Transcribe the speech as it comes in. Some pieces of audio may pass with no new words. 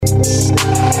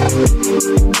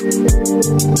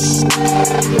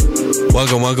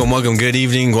Welcome. Good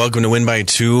evening. Welcome to Win by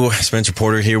Two. Spencer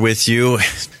Porter here with you.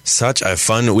 Such a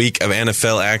fun week of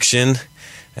NFL action.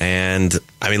 And,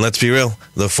 let's be real.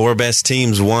 The four best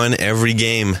teams won every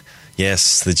game.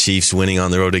 Yes, the Chiefs winning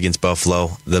on the road against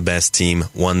Buffalo. The best team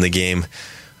won the game.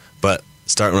 But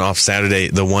starting off Saturday,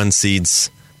 the one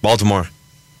seeds, Baltimore,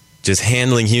 just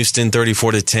handling Houston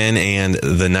 34-10, and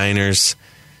the Niners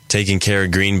taking care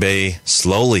of Green Bay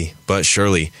slowly but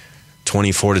surely,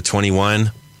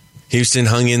 24-21. Houston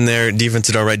hung in there. Defense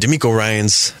did all right. DeMeco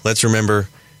Ryans, let's remember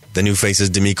the new faces: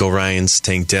 DeMeco Ryans,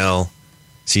 Tank Dell,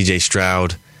 C.J.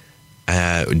 Stroud.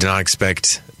 Did not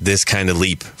expect this kind of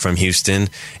leap from Houston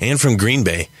and from Green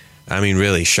Bay.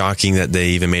 Really shocking that they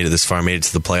even made it this far, made it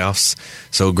to the playoffs.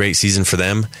 So great season for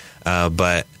them.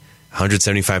 But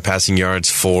 175 passing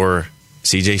yards for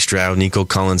C.J. Stroud. Nico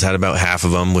Collins had about half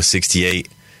of them with 68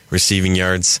 receiving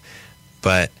yards.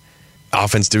 But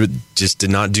offense just did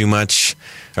not do much.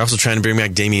 They're also trying to bring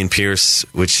back Dameon Pierce,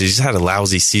 which he just had a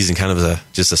lousy season, kind of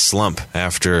just a slump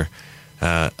after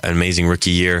an amazing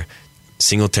rookie year.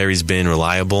 Singletary's been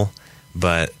reliable,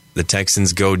 but the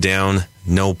Texans go down.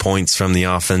 No points from the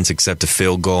offense except a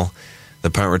field goal.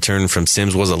 The punt return from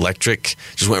Sims was electric.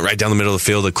 Just went right down the middle of the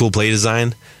field, a cool play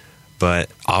design. But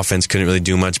offense couldn't really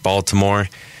do much. Baltimore,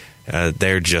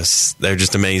 they're just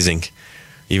amazing.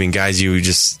 Even guys you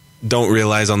just don't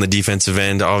realize on the defensive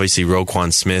end. Obviously,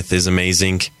 Roquan Smith is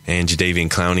amazing, and Jadeveon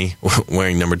Clowney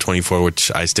wearing number 24,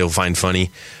 which I still find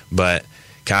funny. But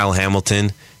Kyle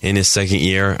Hamilton, in his second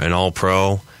year, an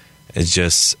All-Pro, has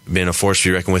just been a force to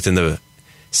be reckoned with in the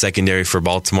secondary for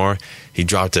Baltimore. He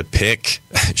dropped a pick,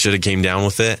 should have came down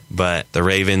with it, but the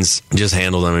Ravens just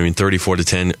handled them.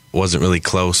 34-10 wasn't really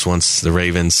close once the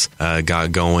Ravens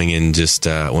got going and just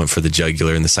went for the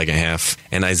jugular in the second half.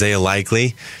 And Isaiah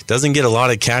Likely doesn't get a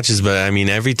lot of catches, but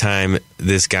every time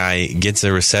this guy gets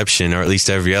a reception, or at least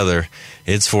every other,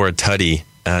 it's for a tutty.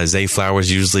 Zay Flowers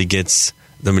usually gets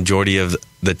the majority of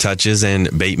the touches, and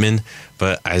Bateman,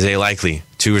 but Isaiah Likely,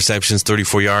 2 receptions,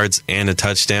 34 yards, and a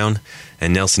touchdown.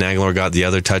 And Nelson Aguilar got the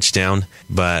other touchdown.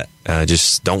 But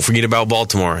just don't forget about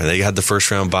Baltimore. They had the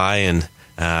first round bye, and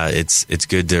it's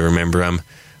good to remember them.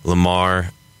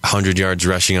 Lamar, 100 yards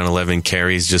rushing on 11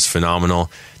 carries, just phenomenal.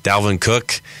 Dalvin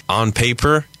Cook, on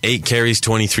paper, 8 carries,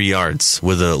 23 yards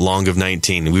with a long of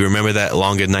 19. We remember that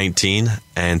long of 19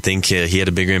 and think he had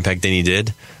a bigger impact than he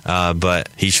did. But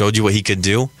he showed you what he could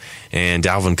do. And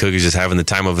Dalvin Cook is just having the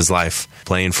time of his life,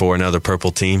 playing for another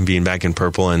purple team, being back in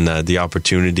purple, and the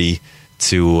opportunity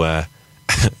to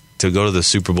go to the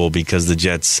Super Bowl because the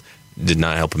Jets did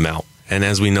not help him out. And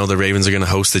as we know, the Ravens are going to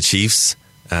host the Chiefs,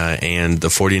 and the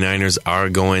 49ers are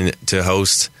going to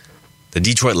host the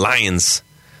Detroit Lions.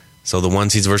 So the 1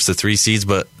 seeds versus the 3 seeds,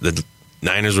 but the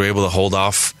Niners were able to hold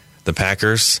off the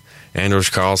Packers. Anders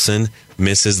Carlson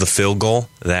misses the field goal.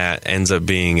 That ends up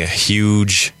being a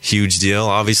huge deal,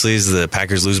 obviously, as the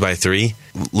Packers lose by 3.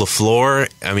 LaFleur,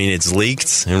 it's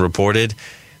leaked and reported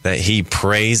that he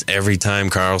prays every time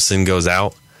Carlson goes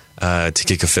out to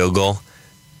kick a field goal.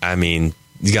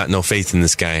 He's got no faith in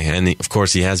this guy. And, of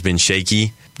course, he has been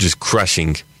shaky, just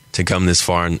crushing to come this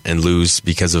far and lose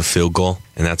because of a field goal.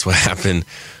 And that's what happened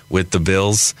with the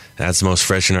Bills. That's most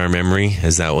fresh in our memory,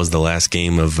 as that was the last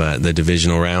game of the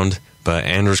divisional round. But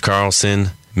Anders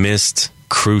Carlson missed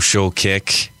crucial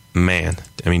kick. Man,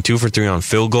 2 for 3 on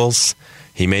field goals.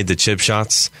 He made the chip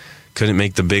shots, couldn't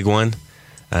make the big one.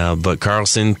 But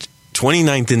Carlson,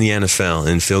 29th in the NFL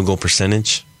in field goal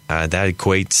percentage. That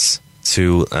equates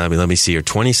to, let me see here,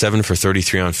 27 for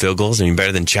 33 on field goals.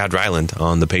 Better than Chad Ryland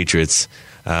on the Patriots.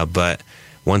 But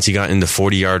once he got into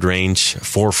 40-yard range,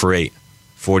 4 for 8.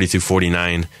 40 through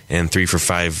 49, and 3 for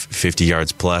 5, 50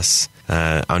 yards plus.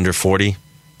 Under 40,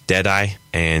 dead-eye,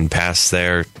 and past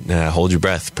there, hold your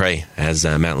breath, pray, as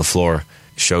Matt LaFleur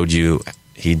showed you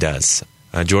he does.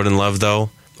 Jordan Love, though,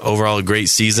 overall a great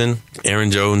season. Aaron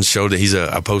Jones showed that he's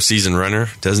a postseason runner.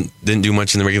 Didn't do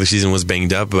much in the regular season, was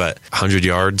banged up, but 100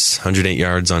 yards, 108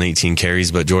 yards on 18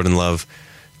 carries. But Jordan Love,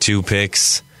 2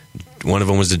 picks. One of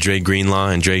them was to Dre Greenlaw,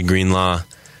 and Dre Greenlaw,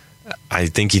 I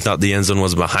think he thought the end zone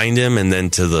was behind him, and then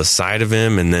to the side of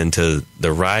him, and then to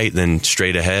the right, then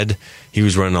straight ahead. He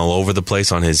was running all over the place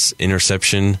on his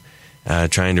interception,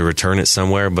 trying to return it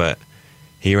somewhere, but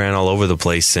he ran all over the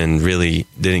place and really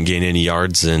didn't gain any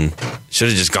yards and should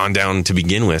have just gone down to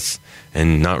begin with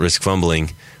and not risk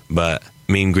fumbling. But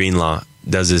Mean Greenlaw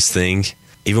does his thing.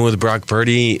 Even with Brock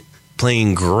Purdy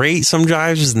playing great some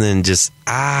drives and then just,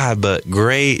 but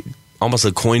great, almost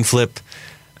a coin flip.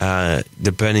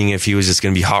 Depending if he was just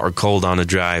going to be hot or cold on a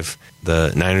drive.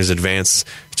 The Niners advance.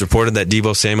 It's reported that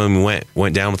Deebo Samuel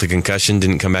went down with a concussion,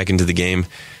 didn't come back into the game.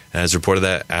 has reported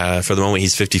that for the moment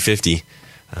he's 50-50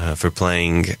 for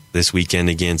playing this weekend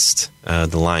against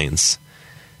the Lions.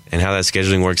 And how that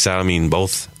scheduling works out, I mean,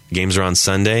 both games are on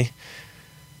Sunday,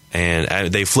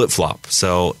 and they flip-flop.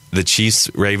 So the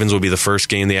Chiefs-Ravens will be the first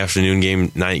game, the afternoon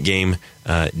game, night game,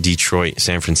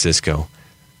 Detroit-San Francisco.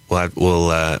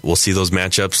 We'll see those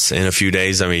matchups in a few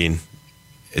days. I mean,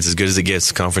 it's as good as it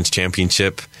gets, conference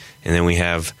championship, and then we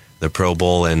have the Pro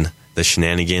Bowl and the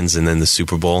shenanigans, and then the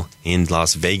Super Bowl in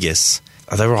Las Vegas.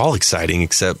 They were all exciting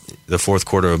except the fourth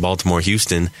quarter of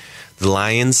Baltimore-Houston. The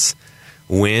Lions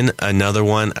win another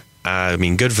one. I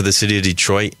mean, good for the city of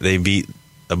Detroit. They beat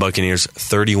the Buccaneers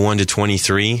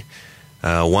 31-23.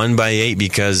 Won by 8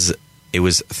 because it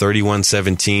was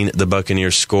 31-17. The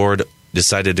Buccaneers scored,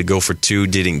 decided to go for 2,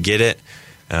 didn't get it.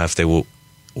 If they would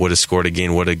have scored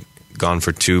again, would have gone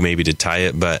for 2 maybe to tie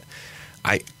it. But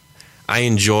I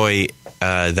enjoy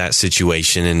that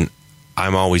situation, and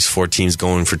I'm always for teams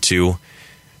going for 2.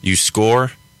 You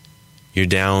score, you're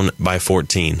down by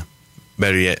 14.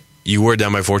 Better yet, you were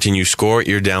down by 14, you score,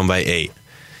 you're down by 8.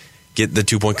 Get the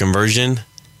 2-point conversion,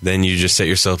 then you just set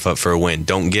yourself up for a win.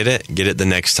 Don't get it the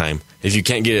next time. If you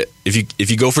can't get it, if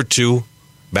you go for 2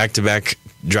 back-to-back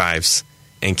drives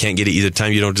and can't get it either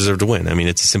time, you don't deserve to win. I mean,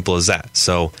 it's as simple as that.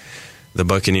 So the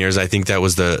Buccaneers, I think that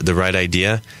was the right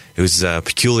idea. It was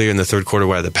peculiar in the third quarter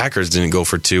why the Packers didn't go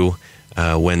for 2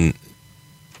 when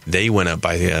they went up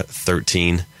by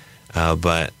 13,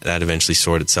 but that eventually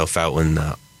sorted itself out when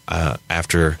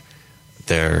after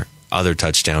their other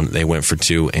touchdown, they went for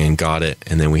 2 and got it,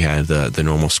 and then we had the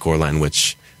normal scoreline,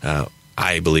 which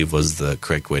I believe was the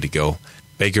correct way to go.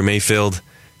 Baker Mayfield,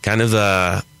 kind of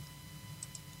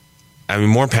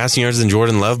more passing yards than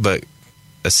Jordan Love, but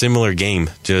a similar game.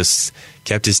 Just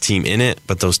kept his team in it,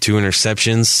 but those 2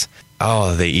 interceptions,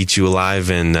 they eat you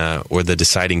alive and were the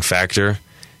deciding factor.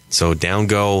 So down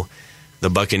go the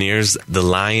Buccaneers, the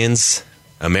Lions,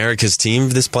 America's team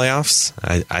this playoffs.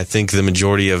 I think the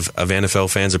majority of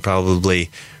NFL fans are probably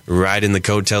riding the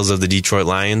coattails of the Detroit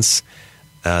Lions.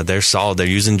 They're solid. They're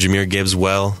using Jahmyr Gibbs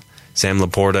well. Sam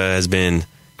Laporta has been,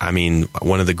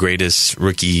 one of the greatest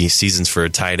rookie seasons for a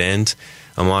tight end.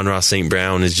 Amon-Ra St.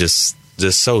 Brown is just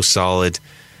so solid.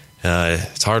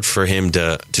 It's hard for him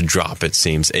to drop, it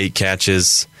seems. 8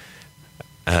 catches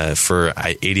for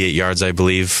 88 yards, I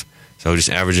believe. So just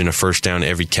averaging a first down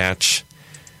every catch.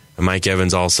 Mike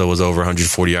Evans also was over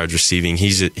 140 yards receiving.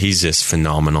 He's just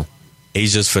phenomenal.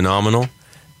 He's just phenomenal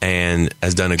and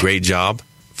has done a great job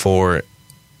for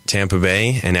Tampa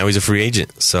Bay, and now he's a free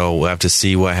agent. So we'll have to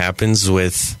see what happens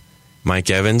with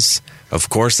Mike Evans. Of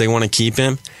course, they want to keep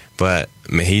him, but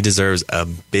he deserves a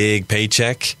big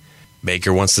paycheck.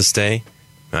 Baker wants to stay.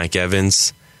 Mike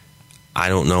Evans, I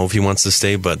don't know if he wants to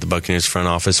stay, but the Buccaneers front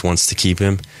office wants to keep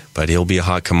him. But he'll be a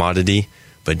hot commodity.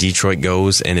 But Detroit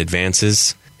goes and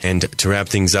advances. And to wrap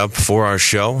things up for our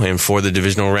show and for the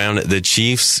divisional round, the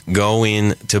Chiefs go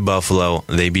in to Buffalo.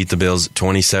 They beat the Bills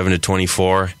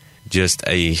 27-24. Just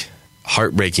a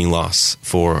heartbreaking loss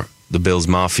for the Bills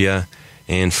Mafia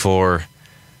and for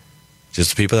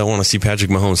just the people that want to see Patrick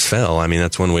Mahomes fail. I mean,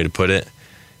 that's one way to put it.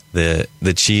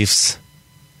 The Chiefs,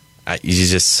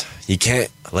 you can't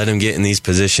let him get in these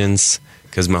positions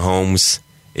because Mahomes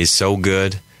is so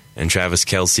good, and Travis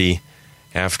Kelce,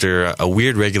 after a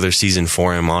weird regular season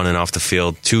for him on and off the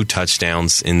field, 2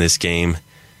 touchdowns in this game.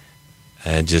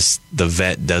 Just the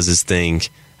vet does his thing.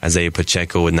 Isaiah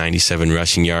Pacheco with 97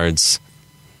 rushing yards.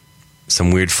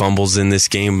 Some weird fumbles in this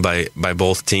game by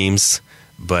both teams,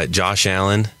 but Josh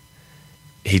Allen,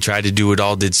 he tried to do it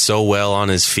all, did so well on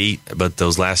his feet, but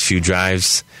those last few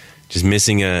drives, just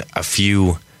missing a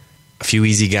few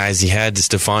easy guys. He had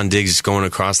Stephon Diggs just going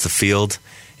across the field.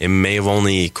 It may have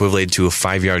only equated to a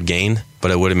 5-yard gain, but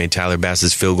it would have made Tyler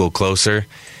Bass's field goal closer.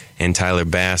 And Tyler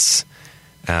Bass,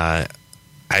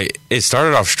 it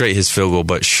started off straight, his field goal,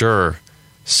 but sure,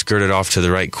 skirted off to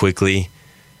the right quickly,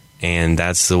 and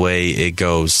that's the way it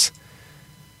goes.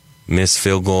 Missed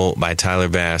field goal by Tyler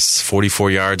Bass,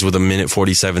 44 yards with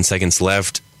 1:47 seconds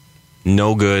left.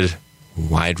 No good,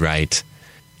 wide right.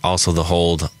 Also the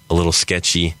hold, a little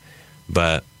sketchy,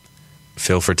 but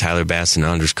feel for Tyler Bass and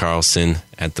Anders Carlson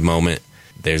at the moment.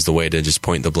 There's the way to just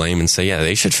point the blame and say, yeah,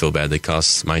 they should feel bad. They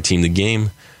cost my team the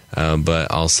game, but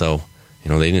also,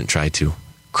 they didn't try to.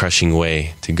 Crushing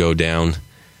way to go down.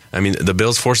 I mean, the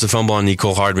Bills forced a fumble on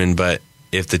Nicole Hardman, but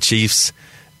if the Chiefs,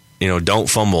 don't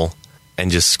fumble and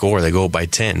just score, they go up by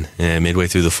 10 midway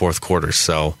through the fourth quarter.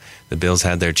 So the Bills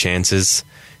had their chances,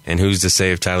 and who's to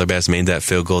say if Tyler Bass made that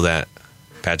field goal that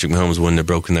Patrick Mahomes wouldn't have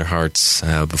broken their hearts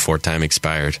before time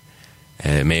expired.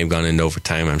 It may have gone into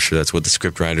overtime. I'm sure that's what the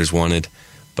script writers wanted.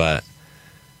 But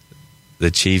the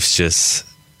Chiefs just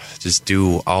just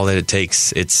do all that it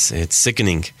takes. It's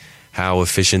sickening how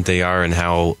efficient they are and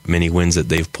how many wins that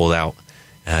they've pulled out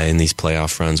in these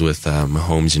playoff runs with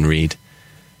Mahomes and Reed.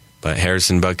 But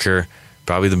Harrison Butker,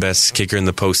 probably the best kicker in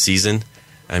the postseason.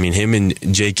 I mean, him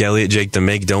and Jake Elliott, Jake the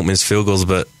Meg, don't miss field goals,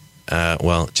 but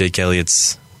Jake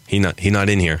Elliott's he not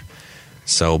in here.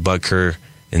 So Butker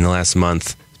in the last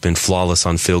month has been flawless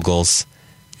on field goals,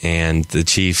 and the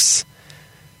Chiefs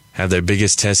have their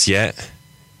biggest test yet,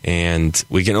 and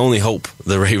we can only hope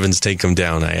the Ravens take them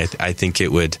down. I think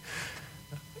it'd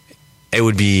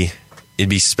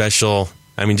be special.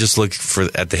 I mean, just look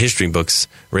at the history books.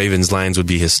 Ravens Lions would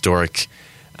be historic.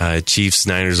 Chiefs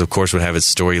Niners, of course, would have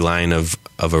its storyline of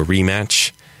a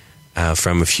rematch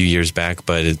from a few years back,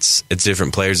 but it's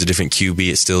different players, a different QB.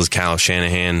 It still is Kyle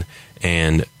Shanahan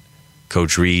and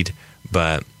Coach Reed,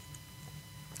 but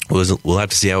we'll have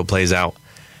to see how it plays out.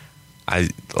 I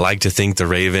like to think the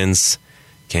Ravens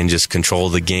can just control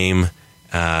the game.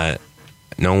 No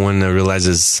one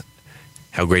realizes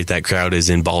how great that crowd is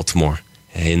in Baltimore,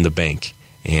 in the bank,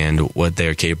 and what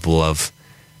they're capable of.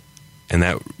 And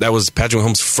that was Patrick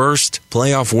Mahomes' first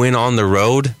playoff win on the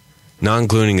road, not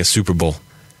including a Super Bowl.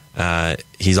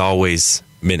 He's always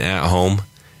been at home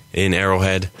in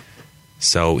Arrowhead.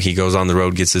 So he goes on the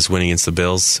road, gets this win against the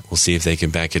Bills. We'll see if they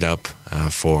can back it up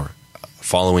for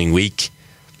following week.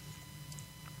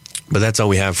 But that's all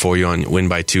we have for you on Win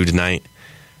by 2 tonight.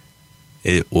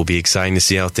 It will be exciting to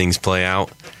see how things play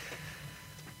out.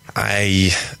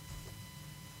 I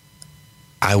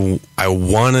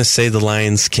want to say the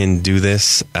Lions can do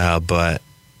this, but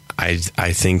I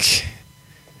think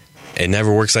it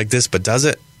never works like this. But does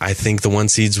it? I think the one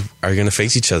seeds are going to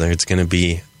face each other. It's going to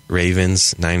be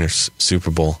Ravens, Niners,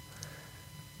 Super Bowl.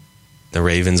 The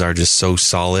Ravens are just so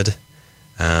solid.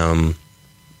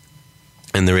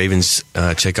 And the Ravens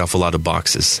check off a lot of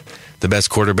boxes. The best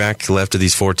quarterback left of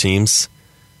these four teams,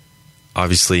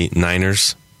 obviously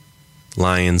Niners,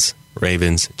 Lions,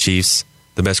 Ravens, Chiefs.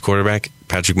 The best quarterback,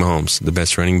 Patrick Mahomes. The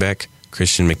best running back,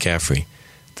 Christian McCaffrey.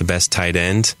 The best tight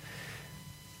end,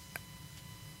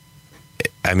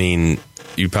 I mean,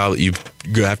 you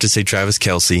have to say Travis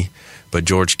Kelce, but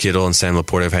George Kittle and Sam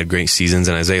Laporta have had great seasons,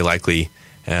 and Isaiah Likely,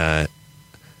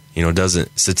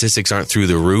 statistics aren't through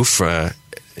the roof.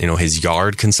 His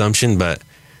yard consumption, but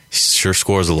he sure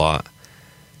scores a lot.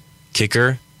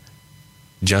 Kicker,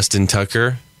 Justin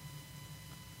Tucker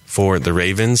for the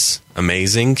Ravens,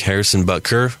 amazing. Harrison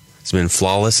Butker has been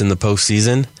flawless in the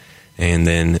postseason. And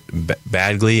then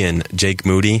Bagley and Jake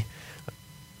Moody,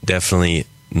 definitely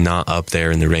not up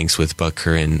there in the ranks with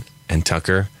Butker and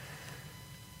Tucker.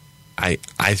 I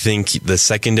think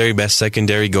the best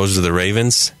secondary goes to the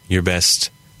Ravens. Your best,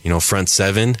 front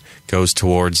seven goes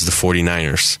towards the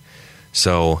 49ers.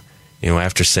 So,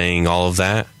 after saying all of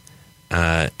that,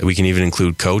 we can even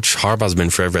include coach. Harbaugh's been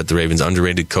forever at the Ravens,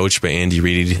 underrated coach, but Andy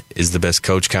Reid is the best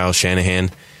coach. Kyle Shanahan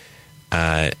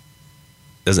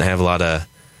doesn't have a lot of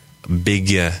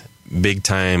big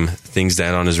time things to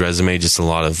add on his resume, just a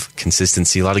lot of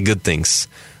consistency, a lot of good things.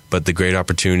 But the great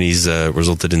opportunities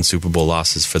resulted in Super Bowl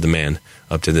losses for the man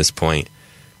up to this point.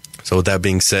 So with that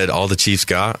being said, all the Chiefs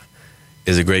got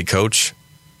is a great coach,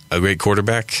 a great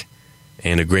quarterback,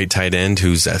 and a great tight end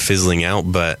who's fizzling out,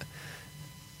 but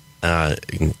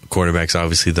quarterback's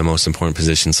obviously the most important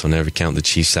position, so never count the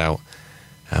Chiefs out.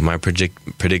 My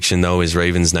prediction, though, is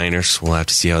Ravens-Niners. We'll have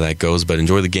to see how that goes, but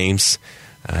enjoy the games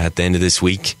at the end of this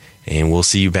week, and we'll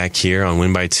see you back here on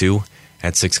Win by 2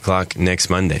 at 6 o'clock next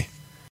Monday.